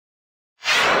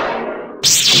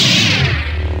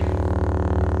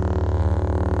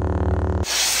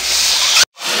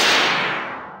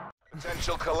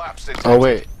Potential collapse detected. Oh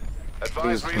wait,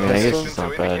 Advise Yeah, relocation it's to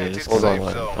not bad. indicated It's Hold on, safe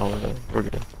man. zone. Oh, we're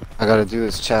good. I gotta do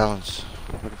this challenge.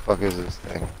 What the fuck is this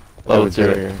thing? Level we 2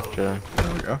 did here, it. Jedi.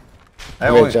 There we go.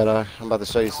 Come here, Jedi. I'm about to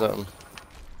show you something.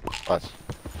 Watch.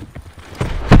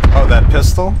 Oh, that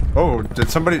pistol? Oh,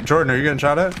 did somebody... Jordan, are you getting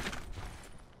shot at?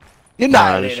 You're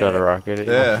Nah, I just shot a rocket at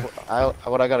you. Yeah.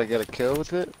 What I gotta get a kill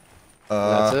with it?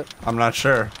 That's it? I'm not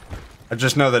sure. I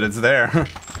just know that it's there.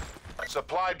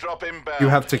 Supply drop inbound. You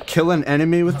have to kill an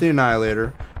enemy with the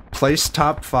Annihilator, place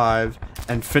top 5,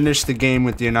 and finish the game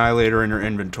with the Annihilator in your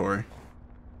inventory.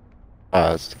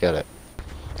 Alright, let's get it.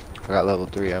 I got level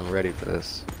 3, I'm ready for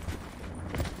this.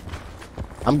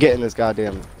 I'm getting this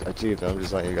goddamn achievement, I'm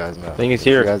just letting you guys know. Thing is If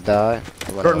here. you guys die,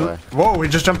 I'm running Jordan, away. whoa, we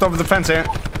just jumped over the fence, Ant.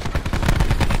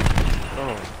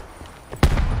 Oh.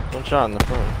 One shot in the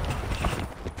front.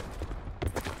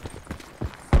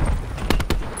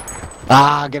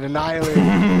 Ah, get annihilated!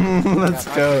 Let's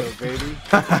Got go. annihilated, baby.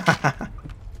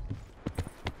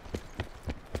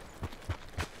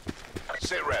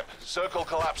 Sit rep. Circle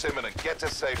collapse imminent. Get to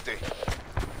safety.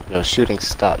 Yo, shooting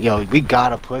stop. Yo, we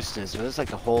gotta push this. This is like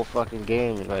the whole fucking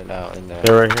game right now in there.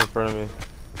 They're right here in front of me.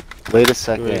 Wait a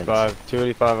second.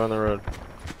 285 on the road.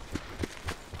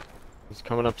 He's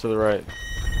coming up to the right.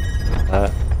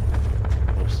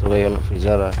 I'm still waiting for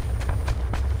Jedi.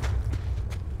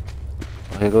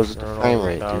 Oh, here goes the They're frame all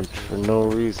rate, dude, 1,000. for no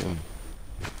reason.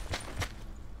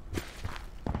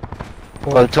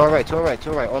 Oh, to our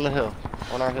right, on the hill.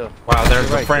 On our hill. Wow, there's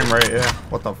the Right, frame rate, yeah.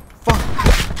 What the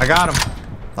fuck? I got him.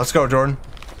 Let's go, Jordan.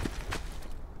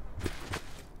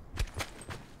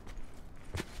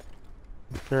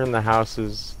 They're in the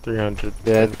houses, 300.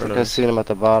 Yeah, I in front think of I us. seen him at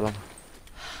the bottom.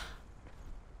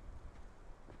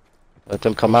 Let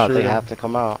them come out, they Shoot 'em. have to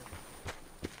come out.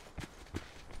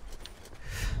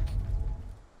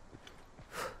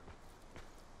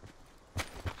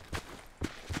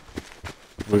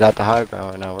 We got the high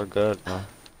ground right now, we're good, man.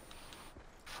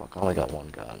 Fuck, I only got one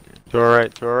gun, dude. To our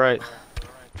right, to our right.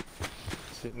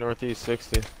 Northeast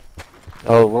 60.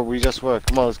 Oh, well, we just were.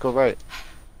 Come on, let's go right.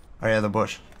 Oh yeah, the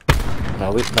bush.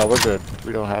 No, we're good.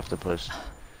 We don't have to push.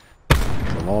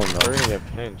 Come on, We're no. gonna get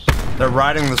pinched. They're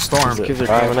riding the storm. Is it? Kids are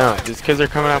Alright. coming out. These kids are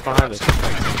coming out behind us.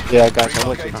 Yeah, I got you. I'm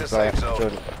with you. Relocate to Sorry, safe zone.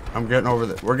 Jordan. I'm getting over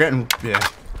the... We're getting... Yeah.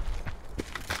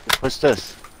 Push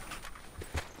this.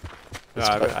 No,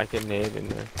 I can nade in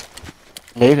there.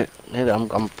 Need it.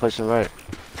 I'm pushing right.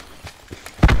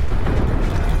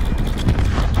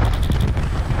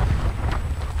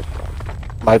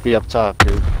 Might be up top,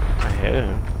 dude. I hit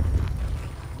him.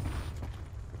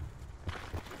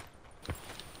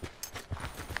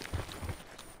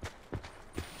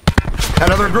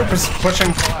 Another group is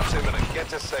pushing. Collapse imminent. Get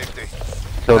to safety.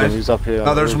 Killed him. Nice. He's up here.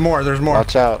 No, there's more. There's more.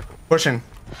 Watch out. Pushing.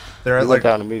 They're He at went like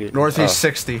down immediately. northeast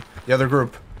 60. The other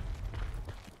group.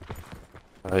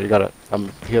 You gotta.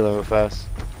 I'm healing real fast.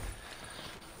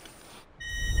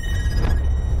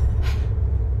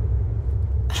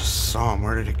 Just saw him.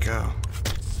 Where did he go?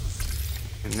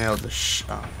 He nailed the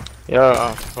shot. Yeah,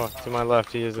 oh fuck. To my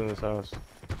left, he is in this house.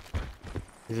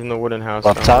 He's in the wooden house.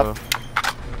 Up down top? low.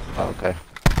 Oh, okay.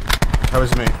 That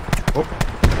was me. Oh,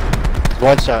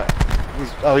 One shot.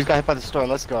 He's got hit by the storm.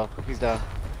 Let's go. He's down.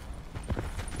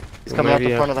 He's coming out Maybe the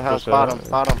you front of have the to house. push that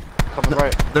Bottom. out. Coming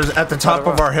right. there's at the top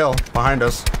of our hill behind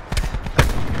us.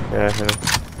 Yeah, I hit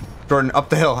him. Jordan, up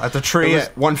the hill at the tree at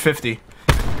 150.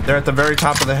 They're at the very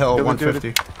top of the hill at Dude,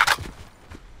 150.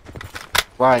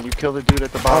 Ryan, you killed the dude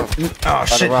at the bottom. Oh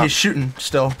shit, rock. he's shooting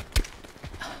still.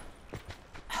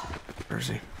 Where is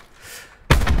he?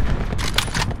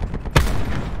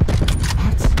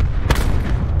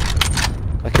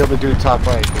 I killed the dude top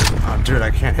right. Dude. Oh dude,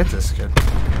 I can't hit this kid.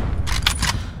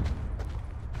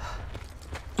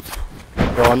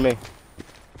 Go on me.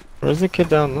 Where's the kid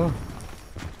down low?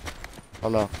 Oh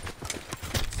no.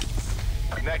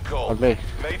 Net call. On me.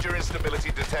 Major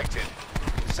instability detected.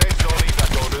 Safe zone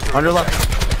evac orders are On your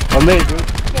left. On me,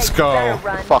 dude. Let's go.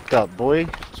 Fucked up, boy.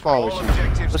 What's wrong with All you?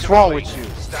 objectives What's wrong complete. with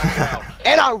you? Stand down.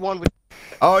 And I won with.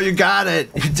 Oh, you got it.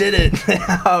 You did it.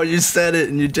 Oh, you said it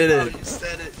and you did it.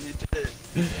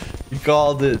 You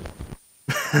called it.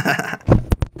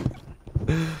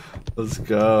 Let's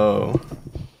go.